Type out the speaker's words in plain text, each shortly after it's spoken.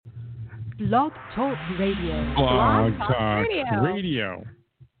Blog Talk Radio. Blog Talk Radio.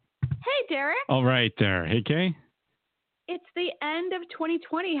 Hey, Derek. All right there. Hey, Kay. It's the end of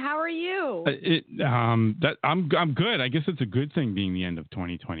 2020. How are you? I'm good. I guess it's a good thing being the end of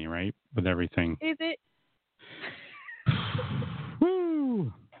 2020, right? With everything. Is it?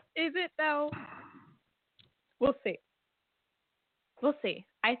 Woo. Is it though? We'll see.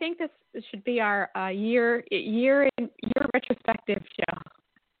 I think this should be our year retrospective show.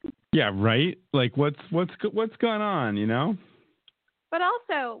 Yeah, right. Like what's going on? You know. But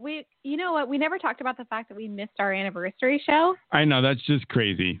also, you know what? We never talked about the fact that we missed our anniversary show. I know, that's just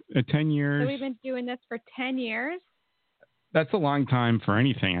crazy. 10 years. So we've been doing this for 10 years. That's a long time for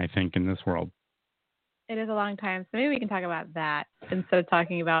anything, I think, in this world. It is a long time. So maybe we can talk about that instead of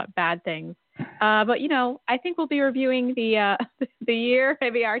talking about bad things. But, you know, I think we'll be reviewing the year,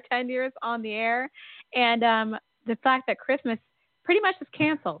 maybe our 10 years on the air, and the fact that Christmas pretty much is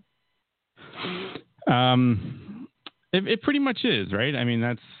canceled. It pretty much is, right? I mean,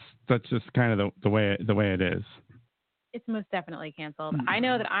 that's just kind of the way it is. It's most definitely canceled. I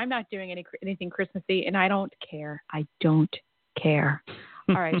know that I'm not doing anything Christmassy, and I don't care. I don't care.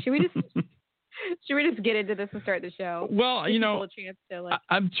 All right, should we just get into this and start the show? Well, you know,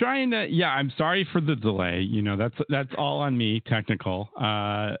 I'm trying to. Yeah, I'm sorry for the delay. You know, that's all on me. Technical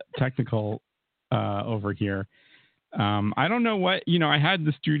over here. I don't know what, you know, I had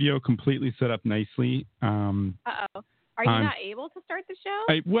the studio completely set up nicely. Uh-oh. Are you not able to start the show?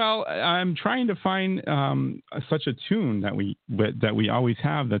 I'm trying to find such a tune that we always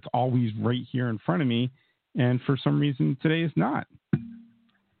have that's always right here in front of me, and for some reason today is not.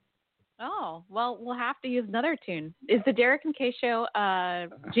 Oh, well, we'll have to use another tune. Is the Derek and Kay show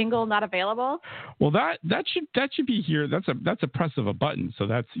jingle not available? Well, that should be here. That's a press of a button, so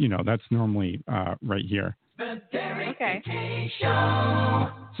that's normally right here. Okay.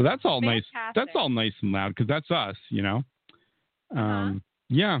 So that's all Fantastic. nice. That's all nice and loud because that's us, you know.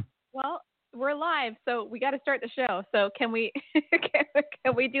 Yeah. Well, we're live, so we got to start the show. So can we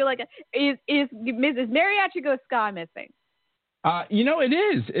can we do like is Mrs. Mariachi Go Ska missing? You know, it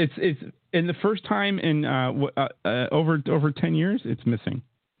is. It's in the first time in over 10 years. It's missing.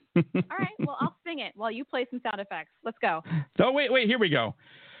 All right. Well, I'll sing it while you play some sound effects. Let's go. Oh wait. Here we go.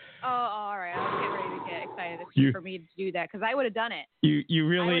 Oh, all right. I was getting ready to get excited for me to do that because I would have done it. You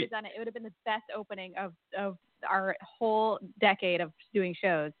really? I would have done it. It would have been the best opening of our whole decade of doing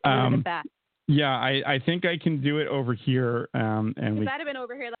shows. It would have been the best. Yeah, I think I can do it over here. And I'd have been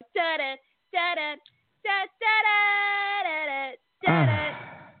over here like da da da da da da da da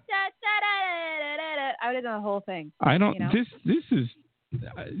da da da. I would have done the whole thing. I don't. You know? This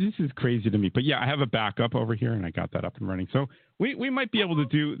is crazy to me, but yeah, I have a backup over here, and I got that up and running. So we might be able to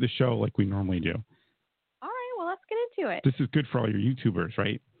do the show like we normally do. All right, well, let's get into it. This is good for all your YouTubers,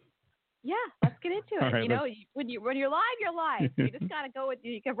 right? Yeah, let's get into it. Right, you know, when you're live, you're live. You just gotta go with.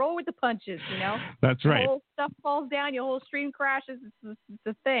 You can roll with the punches. You know. That's right. The whole stuff falls down. Your whole stream crashes. It's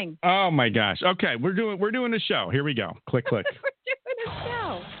a thing. Oh my gosh. Okay, we're doing a show. Here we go. Click. We're doing a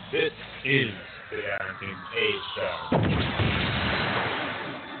show. This is the TD&KS show.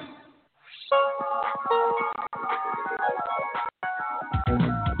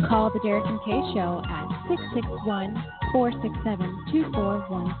 Call the Derek and Kay Show at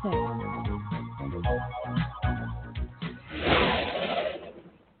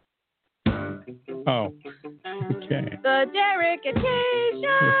 661-467-2416. Oh, okay. The Derek and Kay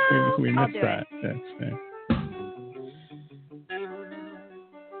Show. We missed that. That's fair.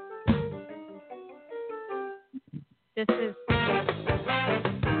 This is.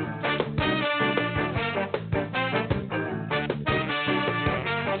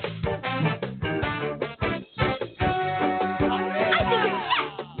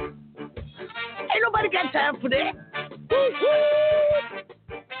 Got time for that.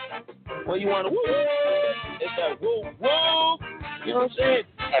 Woo-woo. Well, you want to woo-woo? It's that woo-woo. You know what I'm saying?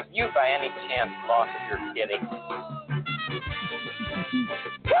 Have you by any chance lost your kitty?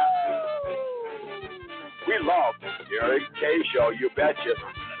 We love the Derek and Kay Show, you betcha.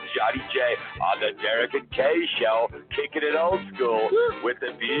 Johnny J on the Derek and Kay Show, kicking it old school with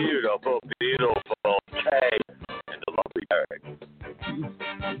the beautiful Kay and the lovely Derek.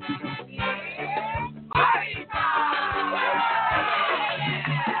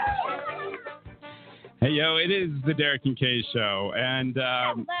 Hey, yo, it is the Derek and Kay Show. And,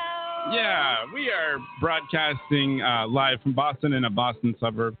 yeah, we are broadcasting live from Boston in a Boston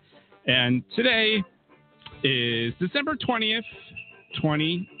suburb. And today is December 20th,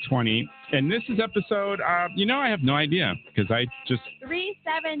 2020. And this is episode, I have no idea because I just...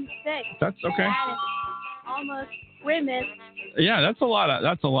 376. That's okay. almost Grimace. Yeah, that's a lot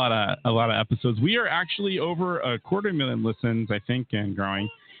of episodes. We are actually over 250,000 listens, I think, and growing.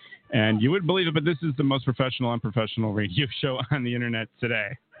 And you wouldn't believe it, but this is the most professional, unprofessional radio show on the internet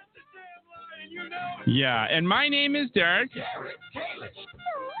today. Yeah, and my name is Derek.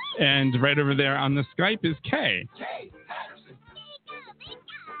 And right over there on the Skype is Kay.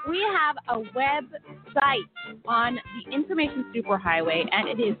 We have a website on the Information Superhighway, and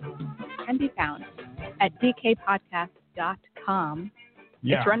it can be found at dkpodcast.com.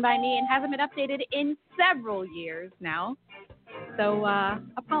 Yeah. It's run by me and hasn't been updated in several years now. So,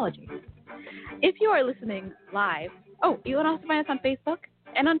 apologies. If you are listening live, you can also find us on Facebook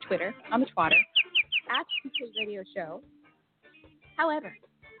and on Twitter, on the Twitter, at TK Radio Show. However,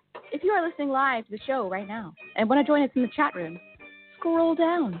 if you are listening live to the show right now and want to join us in the chat room, scroll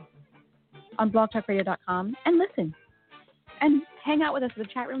down on blogtalkradio.com and listen. And hang out with us in the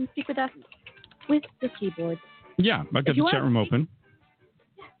chat room and speak with us with the keyboard. Yeah, I've got the chat room open.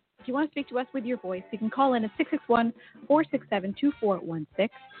 If you want to speak to us with your voice, you can call in at 661-467-2416.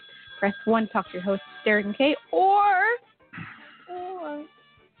 Press 1 to talk to your hosts, Derek and Kay, or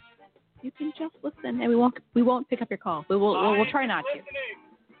you can just listen, and we won't pick up your call. We'll try not to.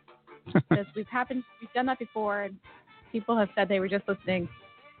 Because we've done that before, and people have said they were just listening,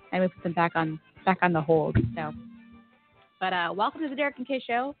 and we put them back on the hold. So, but welcome to the Derek and Kay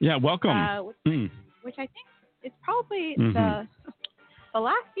Show. Yeah, welcome. Which I think is probably the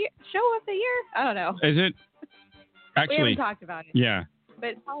last show of the year. I don't know. Is it? Actually, we haven't talked about it. Yeah. But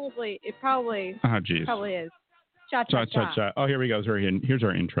it probably probably is. Cha. Oh, here we go. Here's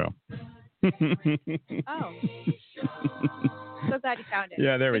our intro. Oh. So glad you found it.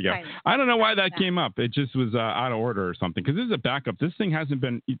 Yeah, there we go. I don't know why that came up. It just was out of order or something. Because this is a backup. This thing hasn't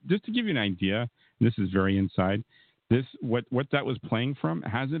been, just to give you an idea, this is very inside, what that was playing from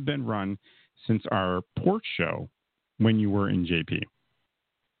hasn't been run since our porch show when you were in JP.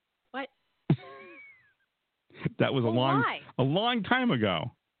 What? That was a long time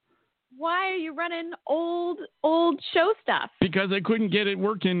ago. Why are you running old show stuff? Because I couldn't get it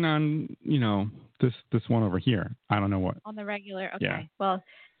working on, this one over here. I don't know what. On the regular. Okay. Yeah. Well,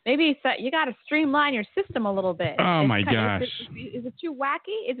 maybe you got to streamline your system a little bit. Oh, my gosh. Is it too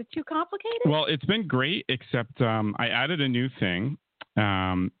wacky? Is it too complicated? Well, it's been great, except I added a new thing,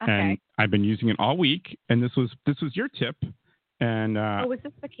 and I've been using it all week. And this was your tip. And was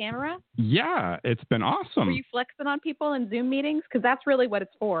this the camera? Yeah, it's been awesome. Were you flexing on people in Zoom meetings? Because that's really what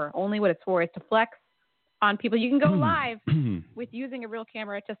it's for. Only what it's for is to flex on people. You can go live with using a real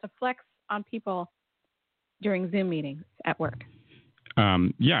camera just to flex on people during Zoom meetings at work.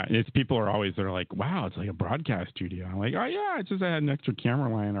 Yeah, people they're like, wow, it's like a broadcast studio. I'm like, oh yeah, it's just I had an extra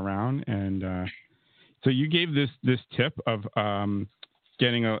camera lying around, and so you gave this tip of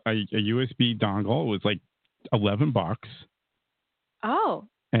getting a USB dongle. It was like $11. Oh.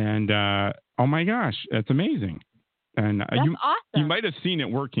 And oh my gosh, that's amazing. And that's awesome. You might have seen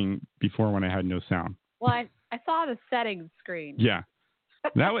it working before when I had no sound. Well, I saw the settings screen. Yeah,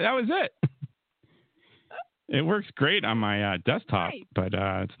 that was it. It works great on my desktop, but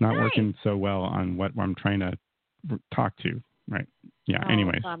it's not working so well on what I'm trying to talk to. Right? Yeah.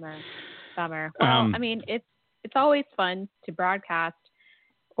 Anyways. Bummer. Well, I mean, it's always fun to broadcast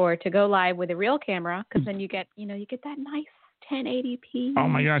or to go live with a real camera because then you get that nice 1080p. Oh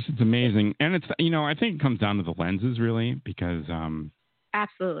my gosh, it's amazing, and it's I think it comes down to the lenses really because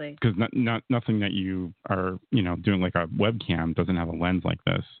absolutely because nothing that you are doing like a webcam doesn't have a lens like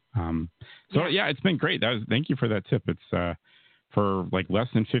this. Yeah, it's been great. Thank you for that tip. It's for like less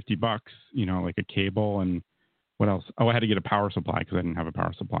than $50, like a cable and what else? Oh, I had to get a power supply because I didn't have a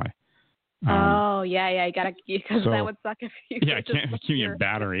power supply. You gotta because that would suck if you I can't give you a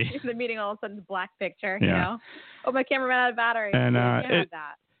battery. The meeting all of a sudden black picture. Oh, my camera ran out of battery. And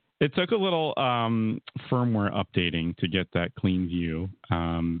it took a little firmware updating to get that clean view,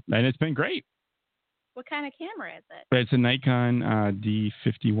 and it's been great. What kind of camera is it? It's a Nikon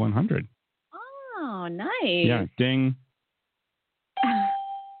D5100. Oh, nice. Yeah, ding. I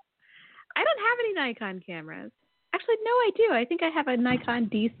don't have any Nikon cameras. Actually, no, I do. I think I have a Nikon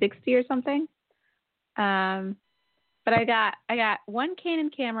D60 or something. But I got one Canon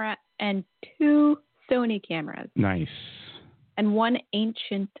camera and two Sony cameras. Nice. And one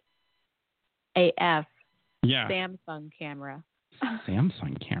ancient AF Samsung camera.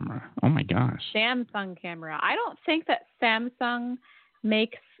 Samsung camera. Oh my gosh. Samsung camera. I don't think that Samsung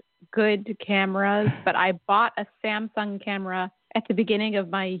makes good cameras, but I bought a Samsung camera at the beginning of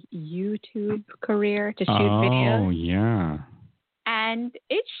my YouTube career to shoot videos. Oh, yeah. And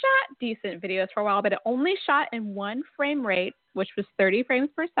it shot decent videos for a while, but it only shot in one frame rate, which was 30 frames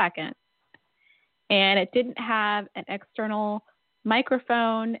per second. and it didn't have an external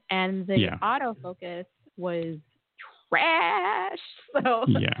microphone, and the autofocus was trash. So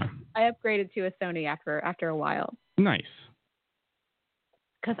I upgraded to a Sony after a while. Nice.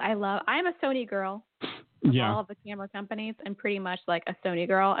 Because I'm a Sony girl. All of the camera companies, I'm pretty much like a Sony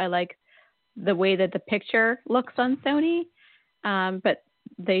girl. I like the way that the picture looks on Sony, but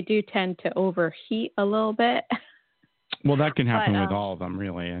they do tend to overheat a little bit. Well, that can happen with all of them,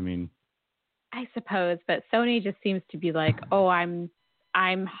 really. I mean, I suppose, but Sony just seems to be like, oh, I'm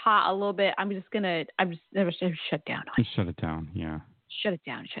hot a little bit. I'm just gonna shut down. Shut it down. Yeah. Shut it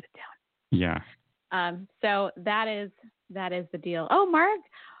down. Yeah. So that is the deal. Oh,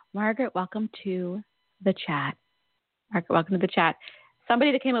 Margaret, welcome to the chat. Margaret, welcome to the chat.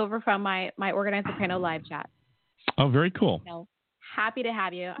 Somebody that came over from my Organized Soprano live chat. Oh, very cool. So happy to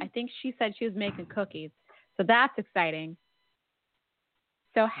have you. I think she said she was making cookies. So that's exciting.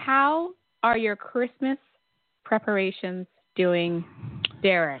 So how are your Christmas preparations doing,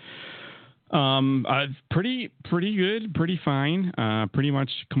 Derek? Pretty good, pretty fine, pretty much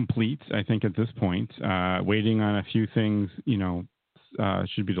complete, I think, at this point. Waiting on a few things,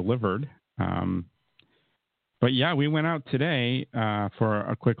 should be delivered. But yeah, we went out today for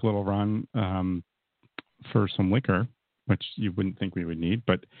a quick little run for some liquor, which you wouldn't think we would need,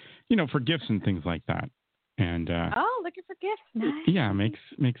 but for gifts and things like that. And liquor for gifts, nice. Yeah, makes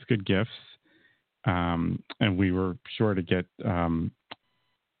good gifts. And we were sure to get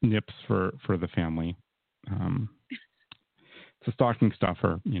nips for the family. It's a stocking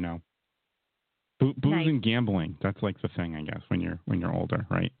stuffer, Booze nice. And gambling. That's like the thing, I guess, when you're older,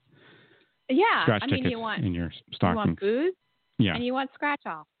 right? Yeah, scratch tickets in your stockings. You want booze, and you want scratch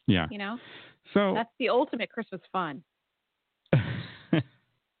off. Yeah, So that's the ultimate Christmas fun.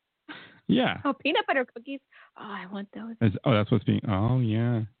 Yeah. Oh, peanut butter cookies. Oh, I want those. That's what's being. Oh,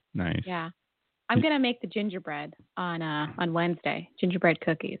 yeah, nice. Yeah, I'm gonna make the gingerbread on Wednesday. Gingerbread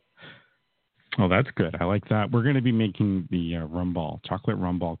cookies. Oh, that's good. I like that. We're gonna be making the chocolate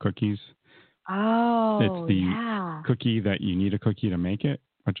rum ball cookies. Oh, it's the cookie that you need a cookie to make it,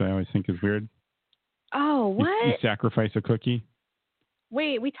 which I always think is weird. Oh, what? You sacrifice a cookie.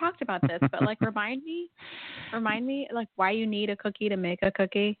 Wait, we talked about this, but remind me, why you need a cookie to make a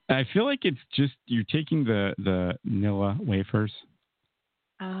cookie. I feel like it's just you're taking the vanilla wafers,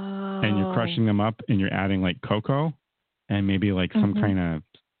 and you're crushing them up, and you're adding like cocoa, and maybe like some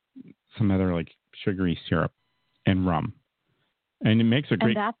other like sugary syrup and rum, and it makes a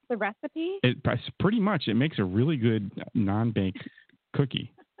great. And that's the recipe. Pretty much, it makes a really good non-baked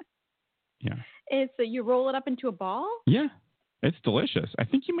cookie. Yeah. So you roll it up into a ball? Yeah. It's delicious. I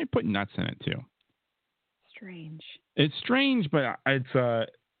think you might put nuts in it too. Strange. It's strange, but it's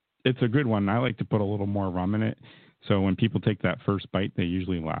a good one. I like to put a little more rum in it, so when people take that first bite, they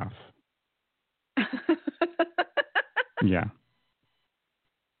usually laugh. Yeah.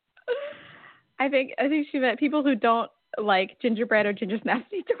 I think she meant people who don't like gingerbread or ginger snaps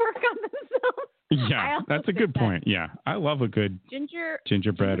need to work on themselves. Yeah, that's a good point. Yeah, I love a good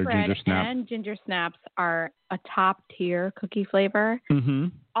gingerbread or ginger snap. And ginger snaps are a top tier cookie flavor. Mm-hmm.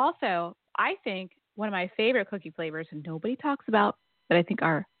 Also, I think one of my favorite cookie flavors, and nobody talks about, but I think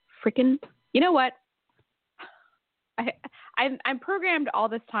are freaking. You know what? I'm programmed all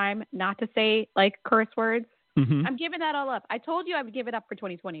this time not to say like curse words. Mm-hmm. I'm giving that all up. I told you I would give it up for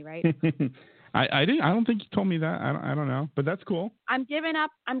 2020, right? I didn't. I don't think you told me that. I don't know, but that's cool. I'm giving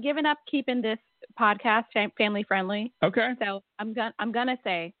up keeping this podcast family friendly. Okay. So I'm gonna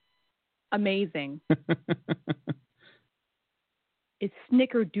say, amazing. It's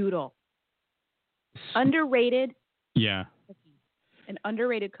Snickerdoodle. Underrated. Yeah. An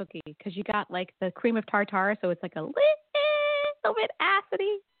underrated cookie because you got like the cream of tartar, so it's like a little bit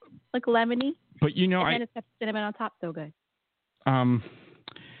acidy, like lemony. But and then it's got cinnamon on top, so good.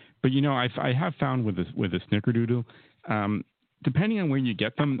 But I have found with a Snickerdoodle, depending on where you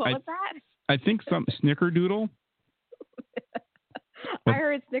get them. What was that? I think some Snickerdoodle. I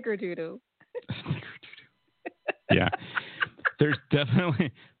heard Snickerdoodle. Yeah, there's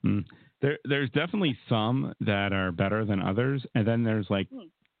definitely there's definitely some that are better than others, and then there's like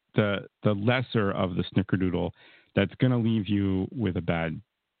the lesser of the Snickerdoodle that's going to leave you with a bad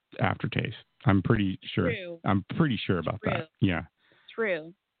aftertaste. I'm pretty sure. True. I'm pretty sure about that. Yeah.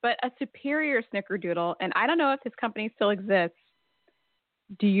 True. But a superior Snickerdoodle, and I don't know if this company still exists.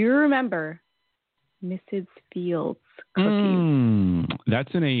 Do you remember Mrs. Fields cookies? That's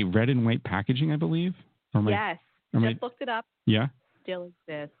in a red and white packaging, I believe. Yes. Just looked it up. Yeah. Still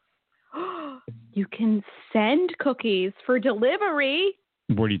exists. You can send cookies for delivery.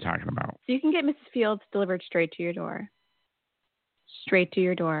 What are you talking about? So you can get Mrs. Fields delivered straight to your door. Straight to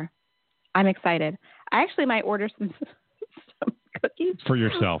your door. I'm excited. I actually might order some cookies for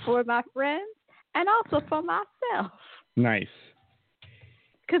yourself, for my friends, and also for myself. Nice.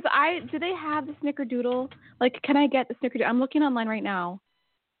 Because do they have the Snickerdoodle? Like, can I get the Snickerdoodle? I'm looking online right now.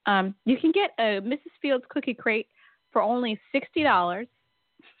 You can get a Mrs. Fields cookie crate for only $60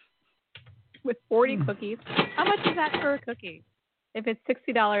 with 40 cookies. How much is that per cookie? If it's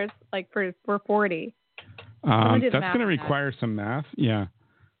 $60, like for 40. That's going to require some math. Yeah.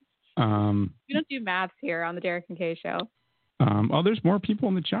 We don't do maths here on the Derek and Kay Show. There's more people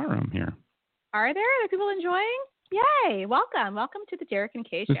in the chat room here. Are there? Are people enjoying? Yay! Welcome to the Derek and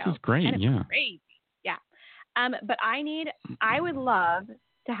Kay Show. This is great. And it's crazy. Yeah. But I would love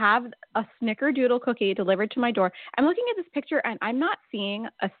to have a Snickerdoodle cookie delivered to my door. I'm looking at this picture and I'm not seeing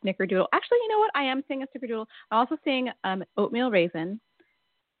a Snickerdoodle. Actually, you know what? I am seeing a Snickerdoodle. I'm also seeing oatmeal raisin.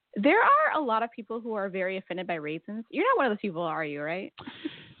 There are a lot of people who are very offended by raisins. You're not one of those people, are you? Right?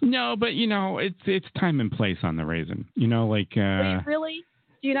 No, but it's time and place on the raisin. Wait, really?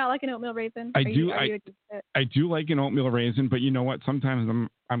 Do you not like an oatmeal raisin? I do like an oatmeal raisin, but you know what? Sometimes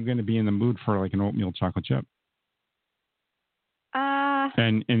I'm going to be in the mood for like an oatmeal chocolate chip.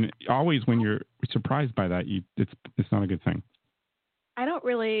 And always when you're surprised by that, it's not a good thing. I don't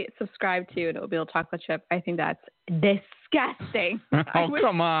really subscribe to an oatmeal chocolate chip. I think that's disgusting.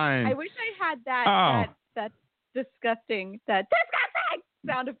 Come on! I wish I had that disgusting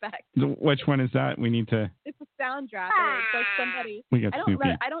sound effect. Which one is that? We need to. It's a sound drop. It's like somebody. We got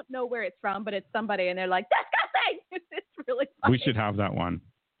Snoopy. I don't know where it's from, but it's somebody, and they're like disgusting. It's really funny. We should have that one.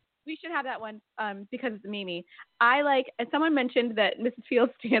 We should have that one because it's Mimi. And someone mentioned that Mrs.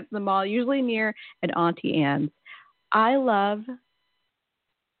 Fields stands in the mall, usually near an Auntie Anne's. I love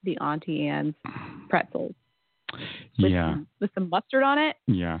the Auntie Anne's pretzels. With some mustard on it.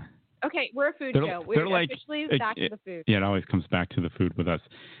 Yeah. Okay, we're a food show. We're officially back to the food. Yeah, it always comes back to the food with us.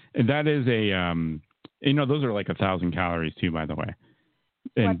 And that is those are like 1,000 calories too, by the way.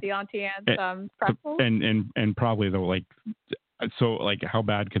 The Auntie Anne's pretzels? And probably so how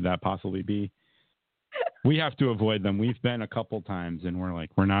bad could that possibly be? We have to avoid them. We've been a couple times and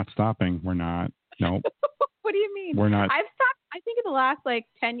we're not stopping. We're not. Nope. What do you mean? We're not. I've stopped, I think in the last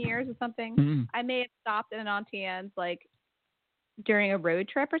 10 years or something. Mm-hmm. I may have stopped at an Auntie Anne's during a road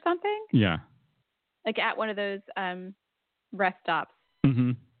trip or something. Yeah. Like at one of those rest stops.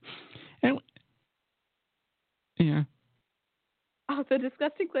 Mm-hmm. And yeah. Oh, the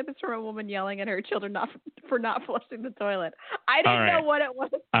disgusting clip is from a woman yelling at her children for not flushing the toilet. I didn't know what it was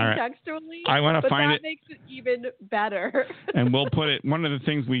contextually. I want to find it. That makes it even better. And we'll put it. One of the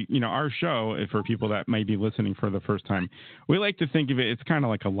things our show, for people that may be listening for the first time, we like to think of it. It's kind of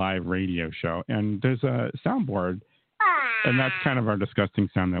like a live radio show, and there's a soundboard, and that's kind of our disgusting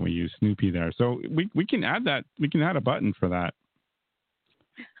sound that we use. Snoopy there, so we can add that. We can add a button for that.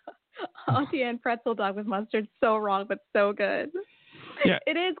 Auntie Anne pretzel dog with mustard, so wrong, but so good. Yeah.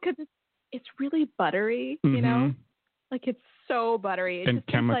 It is because it's really buttery, mm-hmm. It's so buttery. And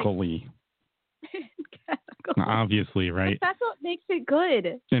chemically. Obviously, right? But that's what makes it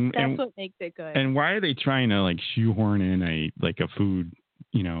good. That's what makes it good. And why are they trying to shoehorn in a food,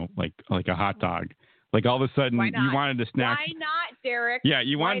 like a hot dog? Like all of a sudden you wanted to snack. Why not, Derek? Yeah,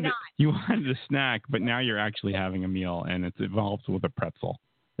 you wanted to snack, but now you're actually having a meal and it's involved with a pretzel.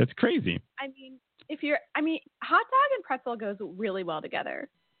 It's crazy. Hot dog and pretzel goes really well together.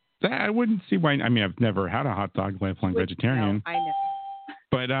 I wouldn't see why. I've never had a hot dog, lifelong vegetarian. No, I know.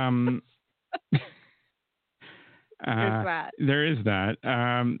 But there's that. There is that.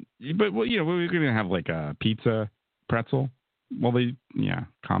 But we're gonna have a pizza pretzel. Well,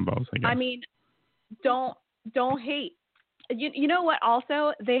 combos. I guess. Don't hate. You know what?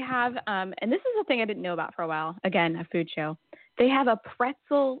 Also, they have and this is a thing I didn't know about for a while. Again, a food show. They have a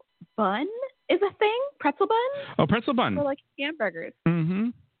pretzel bun. Is a thing? Pretzel bun? Oh, pretzel bun. For hamburgers. Mm-hmm.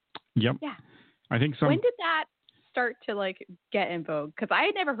 Yep. Yeah. I think so. When did that start to get in vogue? Because I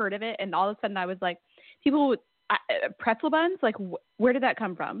had never heard of it, and all of a sudden I was people with pretzel buns. Where did that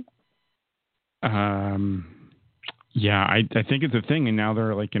come from? Yeah, I think it's a thing, and now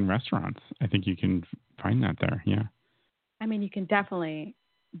they're in restaurants. I think you can find that there. Yeah. You can definitely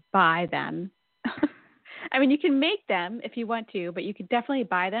buy them. You can make them if you want to, but you can definitely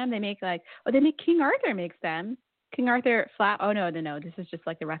buy them. They make King Arthur makes them. King Arthur flat. Oh, no. This is just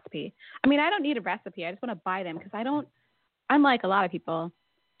the recipe. I don't need a recipe. I just want to buy them because unlike a lot of people,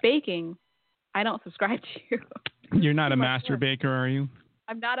 baking, I don't subscribe to. You're not a master baker, are you?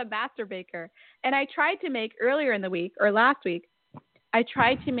 I'm not a master baker. And I tried to make earlier in the week or last week, I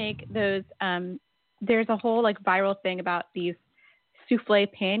tried to make those, there's a whole viral thing about these souffle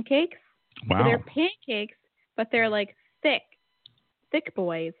pancakes. Wow. So they're pancakes, but they're thick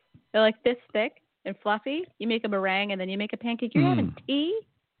boys. They're like this thick and fluffy. You make a meringue and then you make a pancake. You're having tea?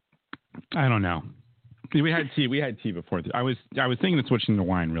 I don't know. We had tea. We had tea before. I was thinking of switching to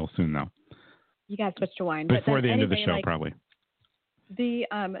wine real soon, though. You got to switch to wine. Before the end of the show, probably. The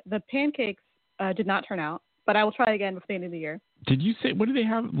pancakes did not turn out, but I will try again before the end of the year. Did you say, what do they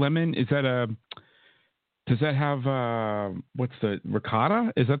have? Lemon? Is that does that have, what's the,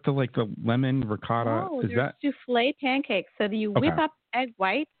 ricotta? Is that the lemon ricotta? Oh, is that souffle pancakes. So you whip up egg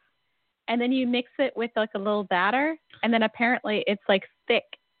whites, and then you mix it with like a little batter, and then apparently it's like thick.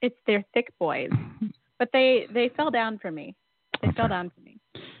 They're thick boys. But they fell down for me. They fell down for me.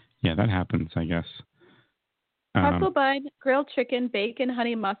 Yeah, that happens, I guess. Pretzel bun, grilled chicken, bacon,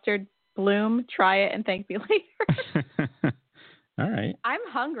 honey mustard, bloom. Try it and thank me later. All right. I'm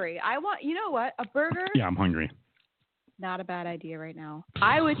hungry. I want, you know what? A burger? Yeah, I'm hungry. Not a bad idea right now.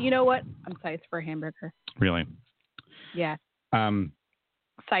 I would, you know what? I'm sized for a hamburger. Really? Yeah.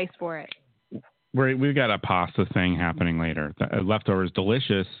 Sized for it. We've got a pasta thing happening later. The leftovers,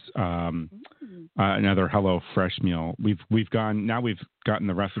 delicious. Another Hello Fresh meal. We've gotten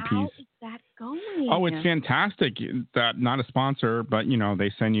the recipes. How is that going? Oh, it's fantastic. Not a sponsor, but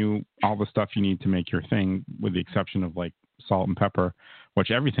they send you all the stuff you need to make your thing, with the exception of like salt and pepper, which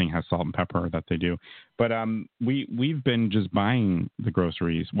everything has salt and pepper that they do. But we've been just buying the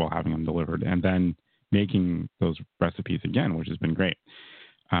groceries while having them delivered, and then making those recipes again, which has been great.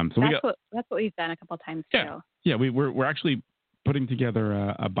 That's what we've done a couple of times too. Yeah, we're actually putting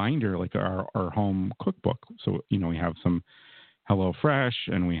together a binder, like our home cookbook. So we have some Hello Fresh,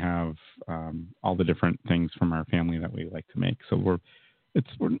 and we have all the different things from our family that we like to make. So we're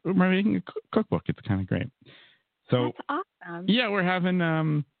making a cookbook. It's kind of great. So that's awesome. Yeah, we're having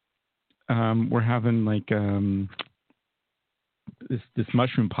like this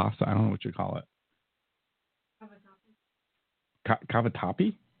mushroom pasta. I don't know what you call it.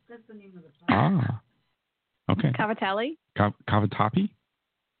 Cavatappi? That's the name of the pasta. Okay. Cavatelli? Cavatappi?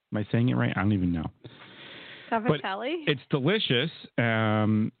 Am I saying it right? I don't even know. Cavatelli? But it's delicious.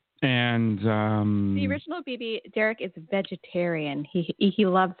 And the original BB, Derek, is vegetarian. He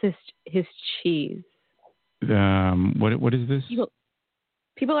loves his cheese. What is this?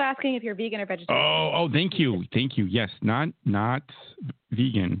 People are asking if you're vegan or vegetarian. Oh, thank you. Yes, not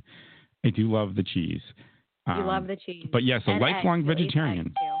vegan. I do love the cheese. You love the cheese. But yes, a lifelong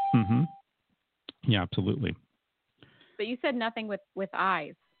vegetarian. Mm-hmm. Yeah, absolutely. But you said nothing with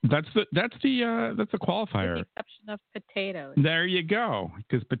eyes. That's the qualifier. With the exception of potatoes. There you go,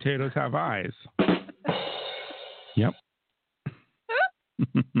 because potatoes have eyes. Yep.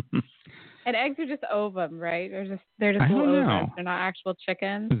 And eggs are just ovum, right? They're just little ovums. They're not actual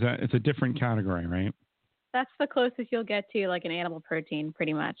chickens. It's a different category, right? That's the closest you'll get to like an animal protein,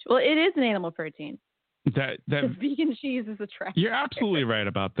 pretty much. Well, it is an animal protein. That vegan cheese is a trash. You're absolutely right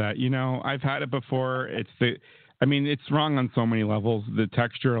about that. I've had it before. It's wrong on so many levels. The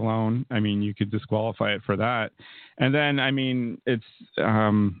texture alone, you could disqualify it for that. And then, it's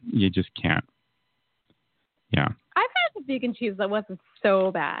you just can't. Yeah. I've had the vegan cheese that wasn't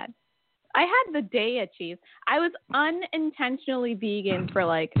so bad. I had the Daiya cheese. I was unintentionally vegan for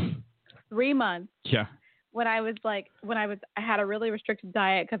like 3 months. Yeah. I had a really restricted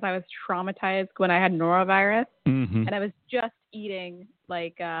diet because I was traumatized when I had norovirus, and I was just eating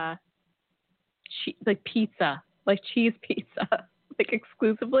like pizza, like cheese pizza, like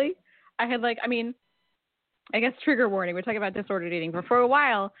exclusively. I had I guess trigger warning. We're talking about disordered eating, but for a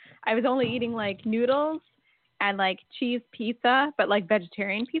while I was only eating like noodles and like cheese pizza, but like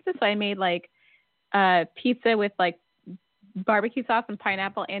vegetarian pizza. So I made like pizza with like barbecue sauce and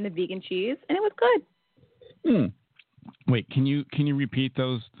pineapple and the vegan cheese, and it was good. Wait, can you repeat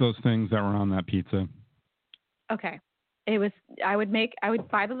those things that were on that pizza? Okay. I would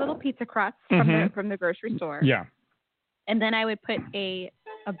buy the little pizza crusts from the grocery store. Yeah. And then I would put a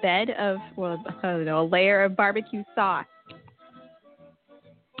bed of a layer of barbecue sauce.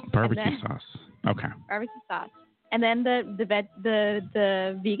 Barbecue sauce. Okay. Barbecue sauce. And then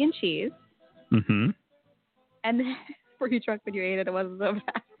the vegan cheese. Mm-hmm. And then were you drunk when you ate it? It wasn't so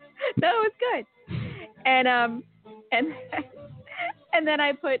bad. No, it was good. And then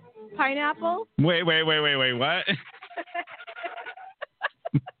I put pineapple. Wait, what?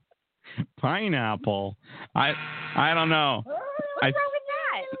 Pineapple? I don't know. What's wrong with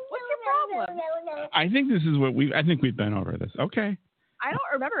that? What's your problem? I think this is I think we've been over this. Okay. I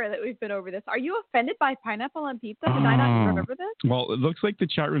don't remember that we've been over this. Are you offended by pineapple on pizza? Did I not remember this? Well, it looks like the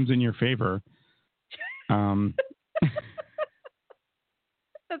chat room's in your favor.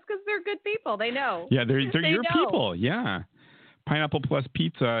 That's because they're good people. They know. Yeah, they're your people. Yeah. Pineapple plus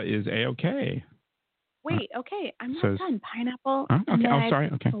pizza is A-okay. Wait, okay, I'm not says, done. Pineapple. Okay. And then Sorry.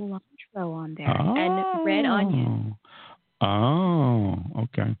 Okay. cilantro on there and red onion. Oh,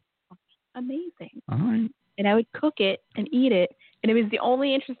 okay. Amazing. All right. And I would cook it and eat it, and it was the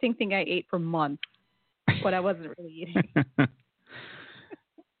only interesting thing I ate for months, but I wasn't really eating.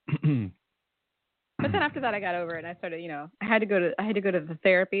 But then after that, I got over it. And I started, I had to go to the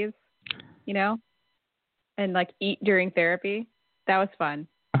therapies, and like eat during therapy. That was fun.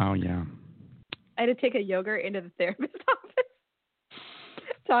 Oh yeah. I had to take a yogurt into the therapist's office,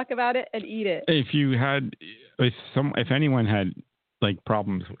 talk about it, and eat it. If anyone had like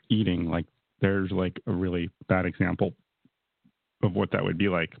problems eating, like there's like a really bad example of what that would be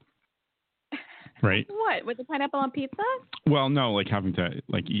like, right? What, with the pineapple on pizza? Well, no, like having to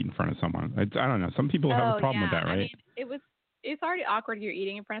like eat in front of someone. I don't know. Some people have a problem with that, right? I mean, it's already awkward. You're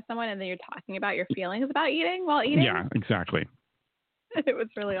eating in front of someone, and then you're talking about your feelings about eating while eating. Yeah, exactly. It was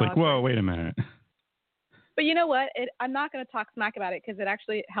really it's like, awkward. whoa, wait a minute. But you know what? I'm not going to talk smack about it because it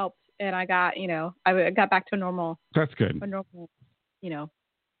actually helped, and I got, I got back to a normal. That's good. A normal,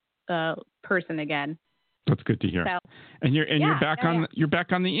 person again. That's good to hear. So, you're back you're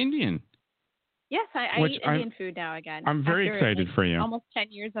back on the Indian. Yes, I eat Indian food now again. I'm very excited for you. Almost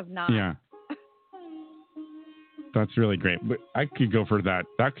 10 years of not. Yeah. That's really great. But I could go for that.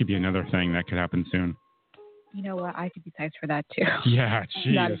 That could be another thing that could happen soon. You know what? I could be psyched for that too. Yeah,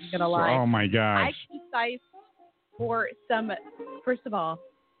 jeez. Not even gonna lie. Oh my gosh. I could be psyched for some. First of all,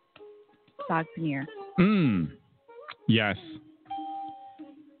 dog paneer. Yes.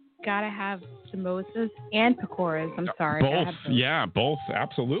 Gotta have samosas and pakoras. I'm sorry. Both. Yeah, both.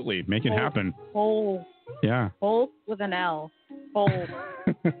 Absolutely. Make it happen. Both. Yeah. Both with an L. Both.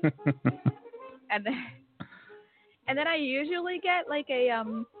 and then I usually get like a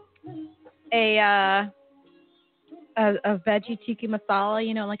veggie tikka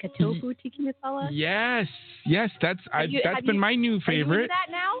masala, like a tofu tikka masala. Yes, that's been my new favorite. Are you that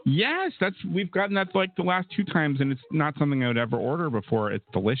now? Yes, we've gotten that like the last 2 times, and it's not something I would ever order before. It's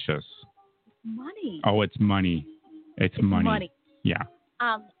delicious. Money. Oh, it's money. It's money. Yeah.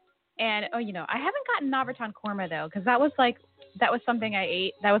 And I haven't gotten Navratan korma though, because that was something I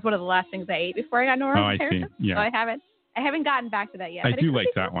ate. That was one of the last things I ate before I got normal. Oh, I see. Yeah. So I haven't gotten back to that yet. I do like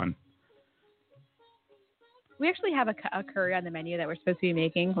that one. We actually have a curry on the menu that we're supposed to be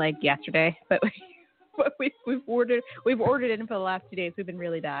making like yesterday, but we've ordered it in for the last 2 days. We've been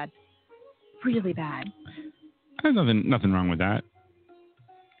really bad. Really bad. There's nothing wrong with that.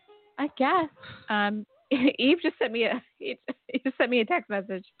 I guess. Eve just sent me a text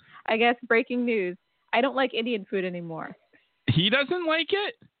message. I guess breaking news. I don't like Indian food anymore. He doesn't like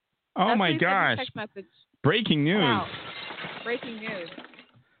it? Oh That's my gosh. Text message. Breaking news. Wow. Breaking news.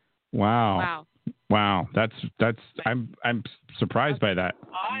 Wow. That's I'm surprised by that.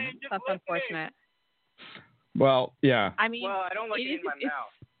 That's unfortunate. Well, yeah. I mean, I don't like it in my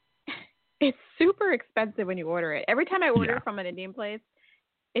mouth. It's super expensive when you order it. Every time I order from an Indian place,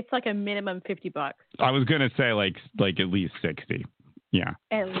 it's like a minimum $50. I was gonna say like at least 60. Yeah.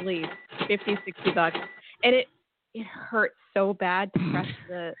 At least $50, $60, and it hurts so bad to press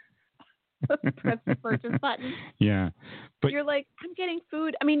the purchase button. Yeah, but you're like, I'm getting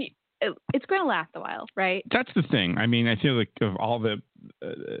food. I mean, it's going to last a while, right? That's the thing. I mean, I feel like of all the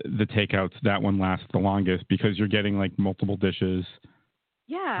takeouts, that one lasts the longest because you're getting like multiple dishes.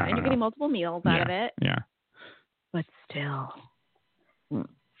 Yeah, and you're getting multiple meals out of it. Yeah. But still,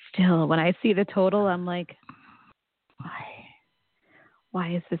 when I see the total, I'm like,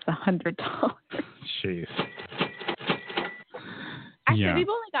 why is this $100? Jeez. Actually, we've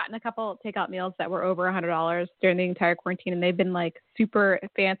only gotten a couple takeout meals that were over $100 during the entire quarantine, and they've been like super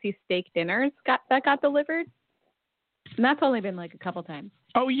fancy steak dinners that got delivered. And that's only been like a couple times.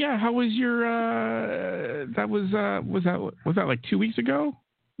 Oh yeah, how was your? That was that like 2 weeks ago?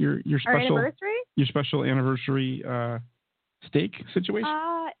 Your special our anniversary? Your special anniversary steak situation?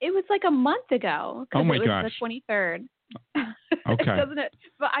 It was like a month ago. Oh my gosh, gosh, the 23rd. Okay. Doesn't it?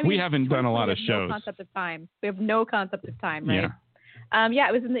 But I mean, we haven't done a lot of shows. No concept of time. We have no concept of time, right? Yeah.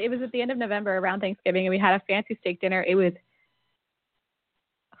 It was at the end of November around Thanksgiving, and we had a fancy steak dinner. It was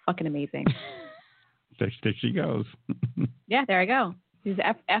fucking amazing. There she goes. Yeah, there I go. These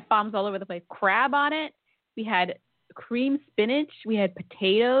F-bombs all over the place. Crab on it. We had cream spinach. We had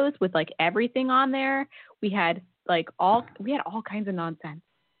potatoes with like everything on there. We had all kinds of nonsense.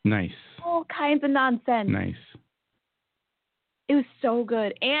 Nice. All kinds of nonsense. Nice. It was so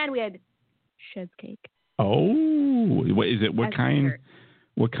good. And we had Shed's cake. Oh, what is it? What kind? Dessert.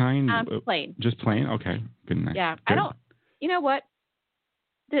 What kind? Plain. Just plain? Okay. Good night. Yeah. Good. You know what?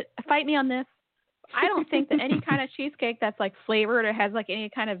 Fight me on this. I don't think that any kind of cheesecake that's like flavored or has like any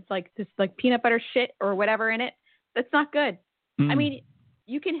kind of like this like peanut butter shit or whatever in it, that's not good. I mean,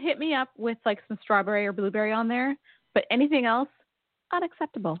 you can hit me up with like some strawberry or blueberry on there, but anything else,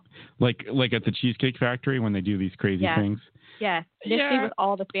 unacceptable. Like at the Cheesecake Factory when they do these crazy things. Yeah, Nifty with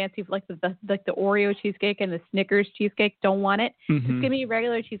all the fancy like the Oreo cheesecake and the Snickers cheesecake. Don't want it. Just give me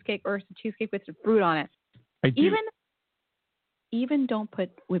regular cheesecake or some cheesecake with some fruit on it. Even don't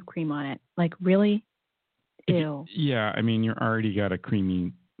put whipped cream on it. Like really, ew. Yeah, I mean, you're already got a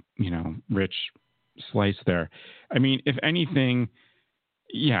creamy, rich slice there. I mean, if anything,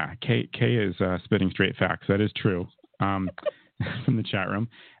 yeah, Kay is spitting straight facts. That is true. From the chat room.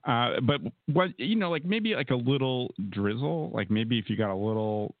 But what, like maybe like a little drizzle, like maybe if you got a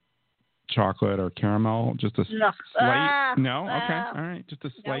little chocolate or caramel, just a slight. No? Okay. All right. Just a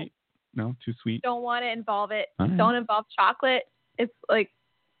slight. No, too sweet. Don't want to involve it. Right. Don't involve chocolate. It's like,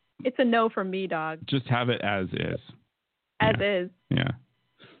 it's a no from me, dog. Just have it as is. As is. Yeah.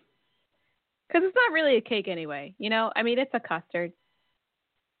 Because it's not really a cake anyway. I mean, it's a custard.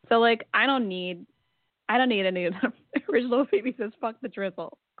 So like, I don't need any of the original Phoebe says fuck the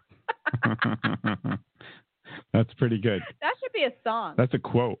drizzle. That's pretty good. That should be a song. That's a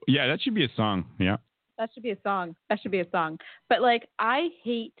quote. Yeah, that should be a song. Yeah. That should be a song. But like I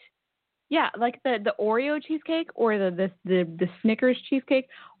hate like the Oreo cheesecake or the Snickers cheesecake,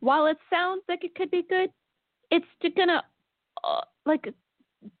 while it sounds like it could be good, it's gonna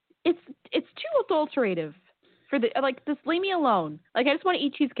it's too adulterative for the just leave me alone. Like I just want to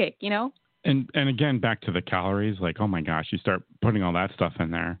eat cheesecake, And again, back to the calories, like, oh my gosh, you start putting all that stuff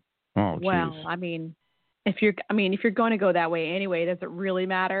in there. Oh, well, geez. I mean, if you're going to go that way anyway, does it really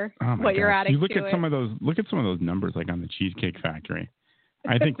matter what you're adding? You look at some of those numbers, like on the Cheesecake Factory.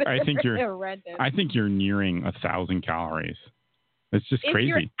 I think you're nearing 1,000 calories. It's just crazy. If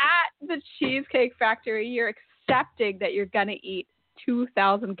you're at the Cheesecake Factory, you're accepting that you're gonna eat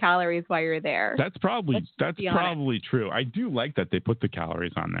 2,000 calories while you're there. That's probably true. I do like that they put the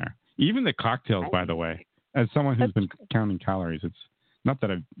calories on there. Even the cocktails, by the way, as someone who's been counting calories, it's not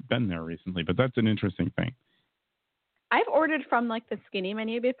that I've been there recently, but that's an interesting thing. I've ordered from like the skinny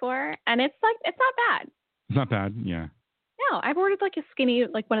menu before, and it's not bad. It's not bad, yeah. No, I've ordered like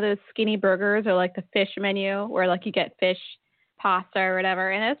one of those skinny burgers or like the fish menu where like you get fish pasta or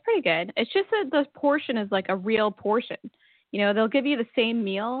whatever, and it's pretty good. It's just that the portion is like a real portion. They'll give you the same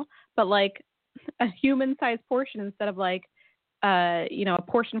meal, but like a human-sized portion instead of like a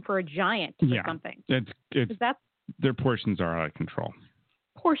portion for a giant or something. Their portions are out of control.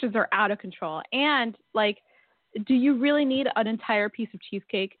 Portions are out of control. And like, do you really need an entire piece of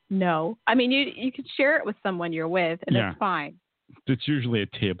cheesecake? No. I mean, you could share it with someone you're with, and it's fine. It's usually a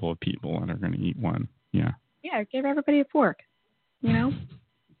table of people that are going to eat one. Yeah. Yeah, give everybody a fork.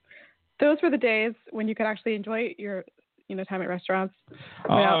 Those were the days when you could actually enjoy your time at restaurants.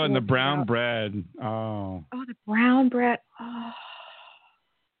 Oh, and the brown bread. Oh. Oh, the brown bread. Oh.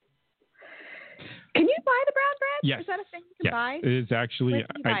 Can you buy the brown bread? Yes. Is that a thing you can buy? It is actually.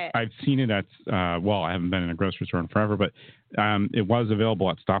 I've seen it at. I haven't been in a grocery store in forever, but it was available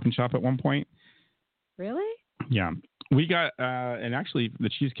at Stop and Shop at one point. Really? Yeah, we got and actually the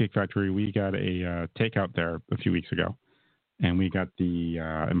Cheesecake Factory. We got a takeout there a few weeks ago, and we got the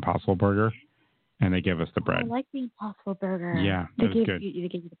Impossible Burger, and they gave us the bread. I like the Impossible Burger. Yeah, that was good. They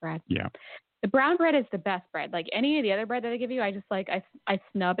gave you the bread. Yeah. The brown bread is the best bread. Like any of the other bread that they give you, I just like I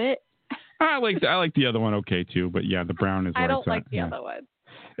snub it. I like the other one okay too, but yeah, the brown is. I don't like the other one.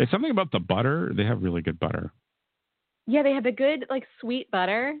 It's something about the butter. They have really good butter. Yeah, they have the good like sweet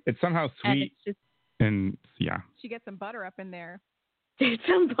butter. It's somehow sweet, and yeah. You get some butter up in there. There's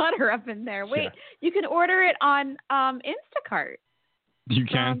some butter up in there. Wait, you can order it on Instacart. You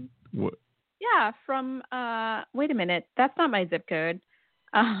can. What? Yeah, from wait a minute, that's not my zip code.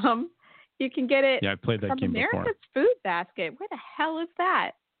 You can get it. Yeah, I played that from game America's before. Food Basket. Where the hell is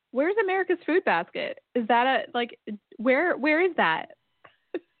that? Where's America's Food Basket? Is that where is that?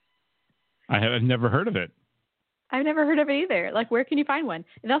 I've never heard of it. I've never heard of it either. Like, where can you find one?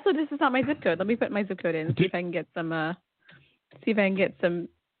 And also, this is not my zip code. Let me put my zip code in and see if I can get some. Oh,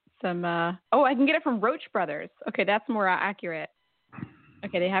 I can get it from Roach Brothers. Okay, that's more accurate.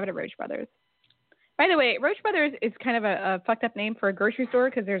 Okay, they have it at Roach Brothers. By the way, Roach Brothers is kind of a fucked up name for a grocery store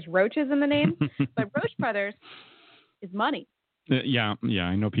because there's roaches in the name. But Roach Brothers is money. Yeah,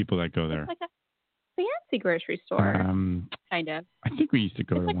 I know people that go there. It's like a fancy grocery store, kind of. I think we used to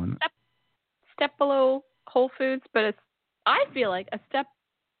go to like one. Step below Whole Foods, but I feel like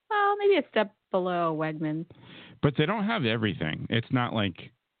maybe a step below Wegmans. But they don't have everything. It's not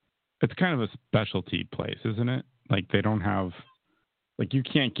like, it's kind of a specialty place, isn't it? Like they don't have, like you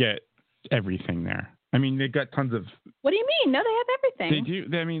can't get everything there. I mean, they've got tons of. What do you mean? No, they have everything. They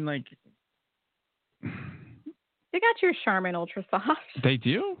do. I mean, like. They got your Charmin Ultra Soft. They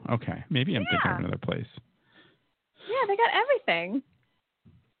do? Okay. Maybe I'm thinking of another place. Yeah, they got everything.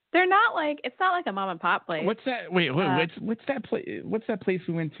 They're not like, it's not like a mom and pop place. What's that? Wait, what's that place? What's that place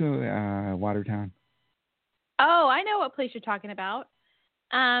we went to, Watertown? Oh, I know what place you're talking about.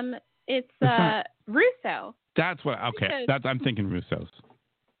 It's Russo. That's what. Okay, Russo's. I'm thinking Russo's.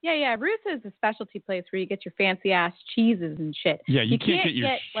 Yeah. Russo's is a specialty place where you get your fancy ass cheeses and shit. Yeah, you can't get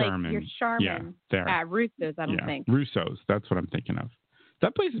your Charmin. Like, your Charmin there. at Russo's, I don't think. Russo's. That's what I'm thinking of.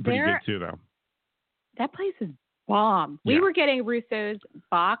 That place is pretty good too, though. That place is bomb. Yeah. We were getting Russo's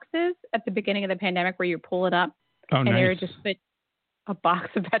boxes at the beginning of the pandemic where you pull it up and nice. they would just put a box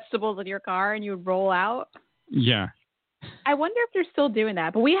of vegetables in your car and you would roll out. Yeah. I wonder if they're still doing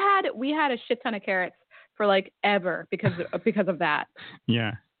that. But we had a shit ton of carrots for like ever because of that.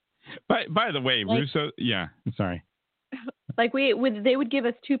 Yeah. By the way, like, Russo. Yeah. I'm sorry. Like they would give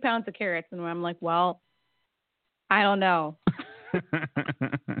us 2 pounds of carrots, and I'm like, well, I don't know.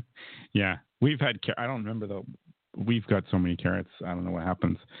 Yeah, we've had. I don't remember though. We've got so many carrots. I don't know what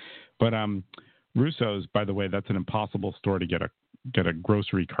happens. But Russo's, by the way, that's an impossible store to get a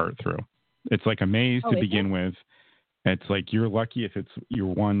grocery cart through. It's like a maze to begin with. It's like you're lucky if you're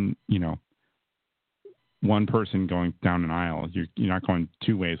one person going down an aisle. You're not going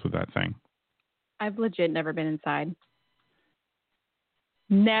 2 ways with that thing. I've legit never been inside.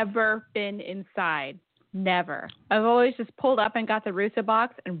 Never been inside. Never. I've always just pulled up and got the Russo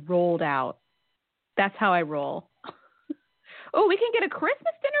box and rolled out. That's how I roll. Oh, we can get a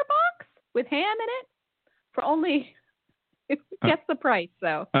Christmas dinner box with ham in it for only. Guess the price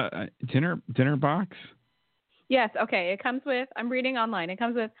though. Dinner box. Yes. Okay. It comes with. I'm reading online. It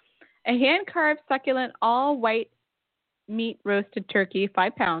comes with a hand carved succulent all white meat roasted turkey,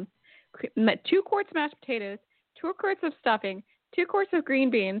 5 pounds, 2 quarts mashed potatoes, 2 quarts of stuffing, 2 quarts of green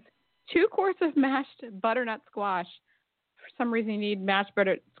beans, 2 quarts of mashed butternut squash. For some reason, you need mashed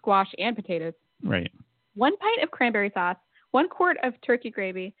butternut squash and potatoes. Right. 1 pint of cranberry sauce, 1 quart of turkey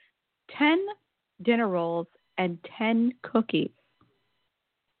gravy, 10 dinner rolls, and 10 cookies.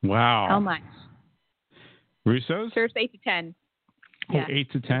 Wow. How much? Russo's? Serves 8 to 10. Oh, yeah.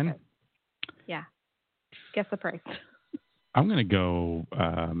 8 to 10? Yeah. Guess the price. I'm going to go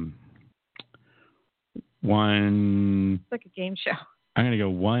one. It's like a game show. I'm going to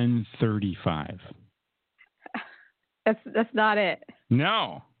go $135. That's not it.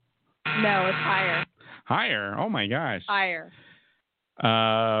 No. No, it's higher. Higher? Oh my gosh. Higher.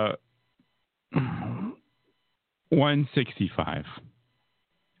 $165.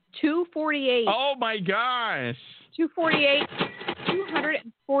 $248. Oh my gosh. $248.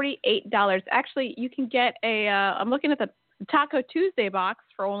 $248. Actually, you can get a. I'm looking at the Taco Tuesday box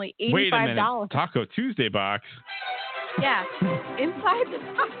for only $85. Wait a minute. Taco Tuesday box. Yeah. Inside the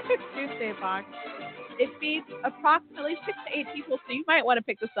Taco Tuesday box, it feeds approximately 6 to 8 people. So you might want to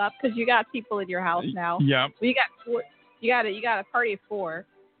pick this up because you got people in your house now. Yep. Well, you got 4. You got a party of 4.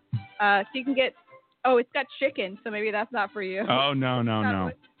 So you can get. Oh, it's got chicken, so maybe that's not for you. Oh no.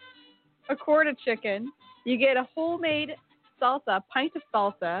 A quart of chicken. You get a homemade salsa, a pint of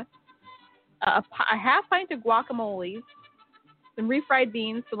salsa, a half pint of guacamole, some refried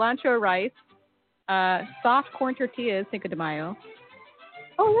beans, cilantro rice, soft corn tortillas, Cinco de Mayo.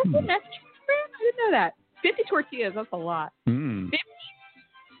 Oh, that's chicken. I didn't know that. 50 tortillas. That's a lot. 50.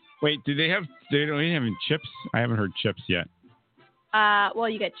 Wait, they don't even have any chips? I haven't heard chips yet. Well,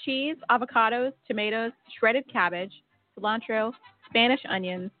 you get cheese, avocados, tomatoes, shredded cabbage, cilantro, Spanish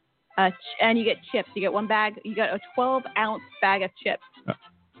onions, and you get chips. You get 1 bag. You get a 12-ounce bag of chips,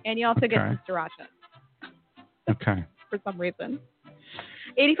 and you also get some sriracha. Okay. For some reason,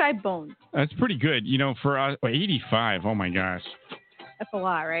 85 bones. That's pretty good. For us, 85. Oh my gosh. That's a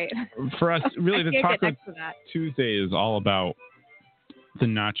lot, right? For us, really, the Taco that. Tuesday is all about the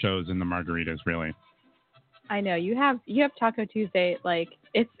nachos and the margaritas, really. I know you have Taco Tuesday. Like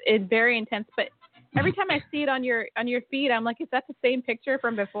it's very intense, but every time I see it on your feed, I'm like, is that the same picture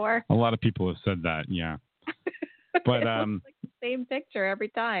from before? A lot of people have said that, yeah. But it looks like the same picture every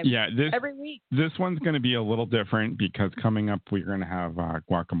time. Yeah, every week. This one's going to be a little different because coming up we're going to have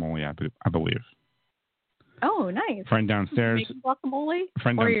guacamole, I believe. Oh, nice. Friend downstairs. Making guacamole?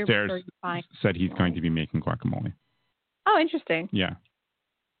 Friend downstairs said he's going to be making guacamole. Oh, interesting. Yeah,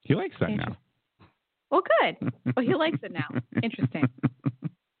 he likes that now. Well, good. Well, he likes it now. Interesting.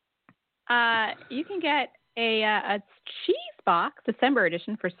 You can get a cheese box, December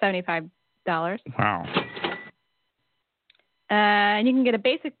edition, for $75. Wow. And you can get a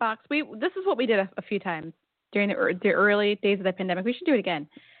basic box. This is what we did a few times during the early days of the pandemic. We should do it again.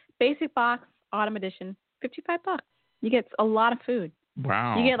 basic box, autumn edition, $55. You get a lot of food.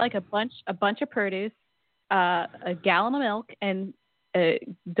 Wow. You get like a bunch of produce, a gallon of milk, and a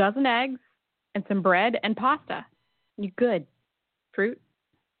dozen eggs, and some bread and pasta. You good. Fruit.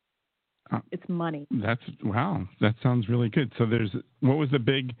 It's money. Wow. That sounds really good. So there's a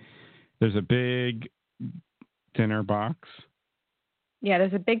big dinner box. Yeah,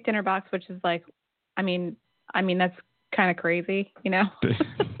 there's a big dinner box, which is like, I mean that's kind of crazy, you know.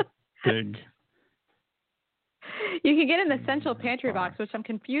 Big. You can get an essential pantry box, which I'm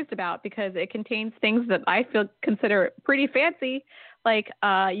confused about because it contains things that I consider pretty fancy. Like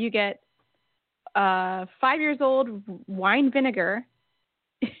you get 5 years old wine vinegar.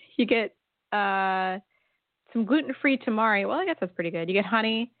 You get some gluten-free tamari. Well, I guess that's pretty good. You get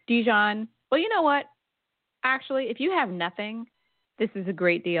honey, Dijon. Well, you know what? Actually, if you have nothing, this is a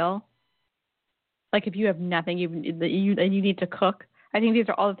great deal. Like if you have nothing, you need to cook. I think these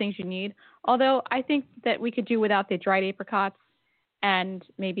are all the things you need. Although I think that we could do without the dried apricots and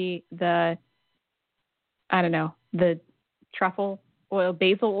maybe the truffle oil,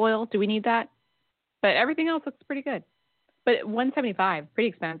 basil oil. Do we need that? But everything else looks pretty good. But $175, pretty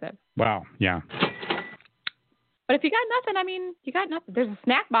expensive. Wow, yeah. But if you got nothing, you got nothing. There's a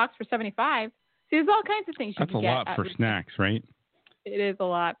snack box for $75. See, there's all kinds of things you can get. That's a lot for snacks, right? It is a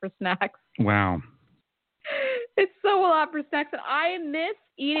lot for snacks. Wow. It's so a lot for snacks. And I miss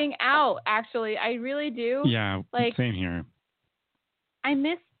eating out, actually. I really do. Yeah, same here. I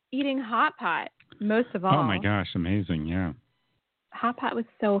miss eating hot pot most of all. Oh, my gosh, amazing, yeah. Hot pot was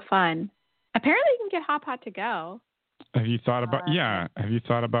so fun. Apparently you can get hot pot to go. Have you thought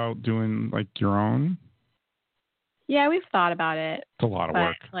about doing like your own? Yeah, we've thought about it. It's a lot of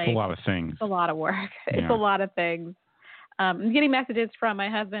work. It's a lot of things. It's a lot of work. It's a lot of things. I'm getting messages from my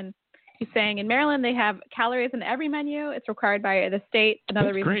husband. He's saying in Maryland they have calories in every menu. It's required by the state.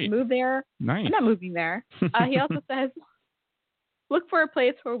 Another reason to move there. Nice. I'm not moving there. He also says, look for a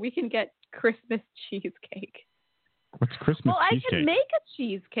place where we can get Christmas cheesecake. What's Christmas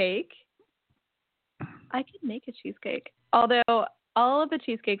cheesecake? I can make a cheesecake. Although all of the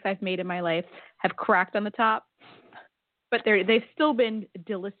cheesecakes I've made in my life have cracked on the top, but they've still been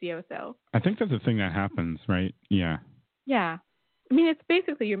delicioso. I think that's the thing that happens, right? Yeah. Yeah. I mean, it's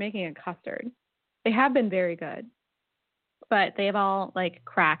basically you're making a custard. They have been very good, but they've all